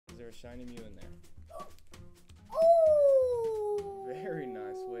there a shiny Mew in there? Oh! Very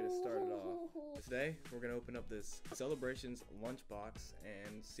nice way to start it off. Today, we're going to open up this Celebrations LunchBox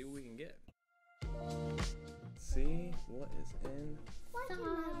and see what we can get. See what is in.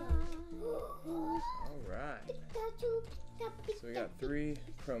 Alright. So we got 3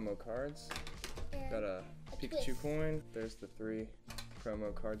 promo cards. Got a Pikachu coin. There's the 3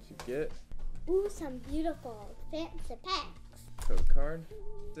 promo cards you get. Ooh, some beautiful fancy packs. Code card.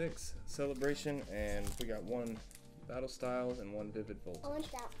 6 Celebration, and we got 1 Battle Styles and 1 Vivid Voltage. I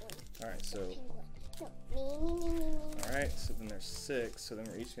want that one. Alright, so. No, me. Alright, so then there's 6, so then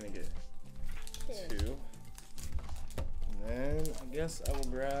we're each going to get 2. And then I guess I will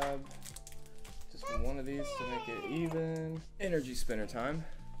grab just one of these to make it even. Energy spinner time.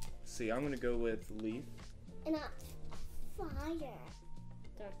 See, I'm going to go with Leaf. And that's fire.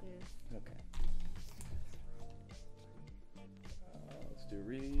 Darkness. Okay. Let's do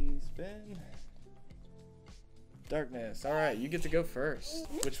respin. Darkness. Alright, you get to go first.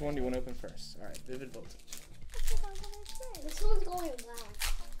 Which one do you want to open first? Alright, Vivid Voltage. This one's going last.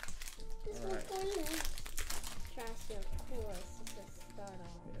 This Alright. one's going last. Trash your coolest to start off.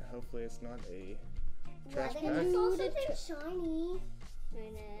 Yeah, hopefully it's not a trash pack. It's also shiny.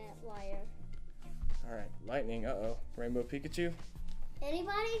 And a wire. Alright, Lightning. Uh-oh. Rainbow Pikachu.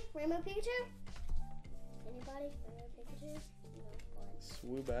 Anybody? Rainbow Pikachu? Anybody? Rainbow Pikachu? No.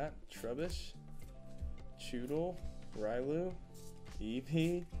 Swoobat. Trubbish. Choodle. Rylu.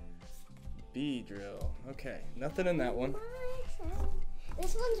 Eevee. Beedrill. Okay, nothing in that one.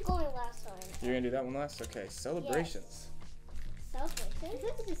 This one's going last time. You're gonna do that one last? Okay, Celebrations. Celebrations? I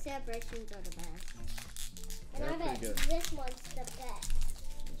think the celebrations are the best. And They're I bet pretty good. this one's the best.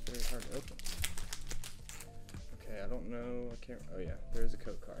 It's very hard to open. Okay, I don't know. I can't. Oh yeah, there's a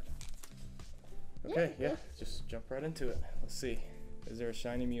code card. Okay, yeah, just jump right into it. Let's see. Is there a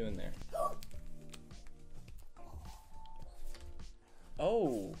shiny Mew in there?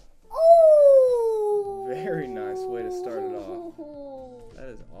 Oh! Oh! Very nice way to start it off. That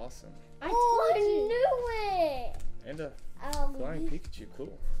is awesome. I knew it! And a flying Pikachu.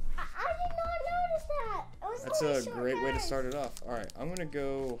 Cool. I did not notice that. It was That's only a short great way to burst. start it off. All right, I'm gonna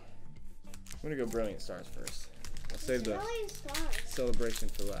go Brilliant Stars first. I'll save the Brilliant Stars. celebration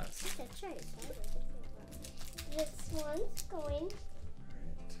for last. That's right. This one's going. Alright.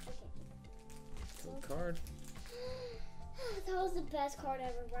 Code card. That was the best card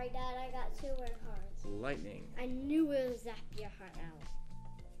ever, right, Dad? I got 2 rare cards. Lightning. I knew it would zap your heart out.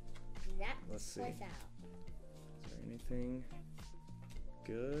 Let's see. Out. Is there anything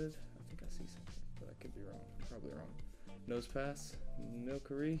good? I think I see something, but I could be wrong. Probably wrong. Nose Pass.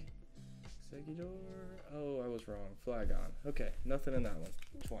 Milcery. Segidor. Oh, I was wrong. Flagon. Okay, nothing in that one.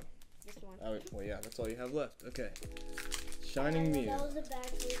 Which one? This one. Oh, well, yeah, that's all you have left. Okay. Shining Mew. That was a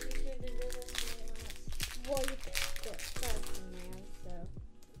bad move. You should have done this one last. Well, you got first, man, so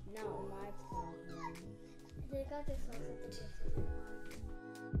not my fault. They got this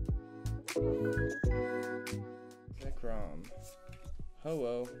Zekrom.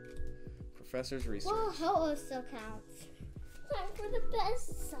 Ho-Oh. Professor's Research. Well, Ho-Oh still counts. Time for the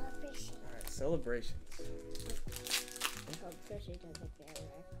best celebration. Alright, Celebrations. I hope Trisha doesn't get a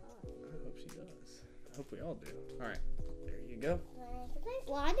rare card. I hope she does. I hope we all do. Alright, there you go.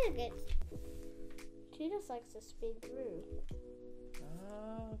 Well, I didn't get. She just likes to speed through.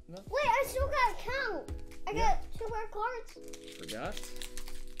 No. Wait, I still got a count. I got 2 rare cards. Forgot?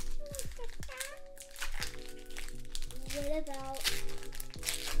 What about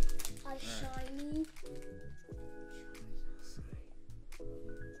a shiny? Let's see.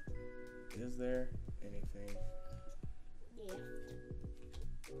 Is there anything? Yeah.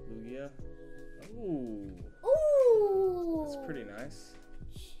 Lugia? Ooh. Ooh! That's pretty nice.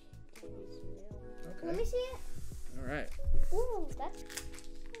 Let Okay. me see it. Alright. Ooh, that's.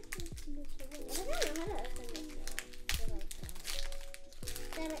 I don't know how to open this now.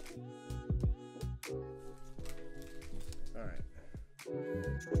 Damn it. Alright.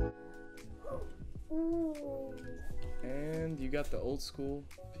 Ooh. And you got the old school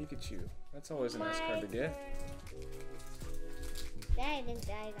Pikachu. That's always a nice card to get. Daddy thinks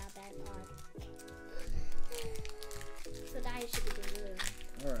Daddy got that card. So Daddy should be the blue.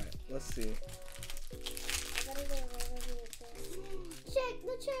 Alright, let's see. I gotta go over here. Shake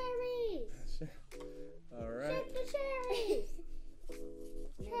the cherries! Alright. Shake the cherries!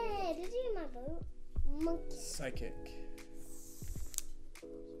 Hey, did you eat my boot? Monkey. Psychic.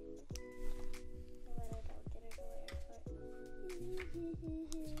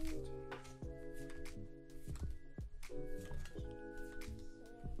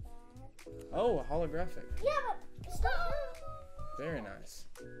 Oh, a holographic. yeah, but stop. Very nice.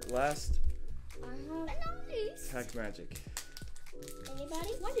 Last I have nice. pack magic. Anybody?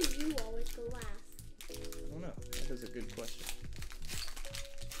 Why do you always go last? I don't know. That is a good question.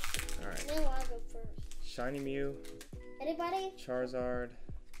 Alright. Then I'll go first. Shiny Mew, Anybody? Charizard,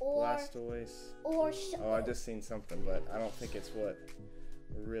 Or Blastoise. Oh, I just seen something, but I don't think it's what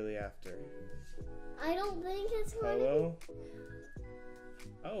we're really after. I don't think it's one. Hello?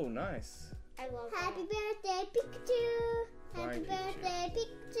 Oh, nice. I love Happy birthday, Pikachu! Flying Happy Pikachu. birthday,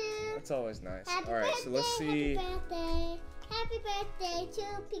 Pikachu! That's always nice. Happy Alright, birthday, so let's see. Happy birthday! Happy birthday to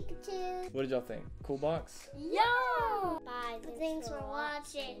Pikachu! What did y'all think? Cool box? Yo! Bye. Thanks for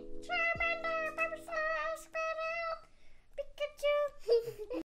watching. Pikachu!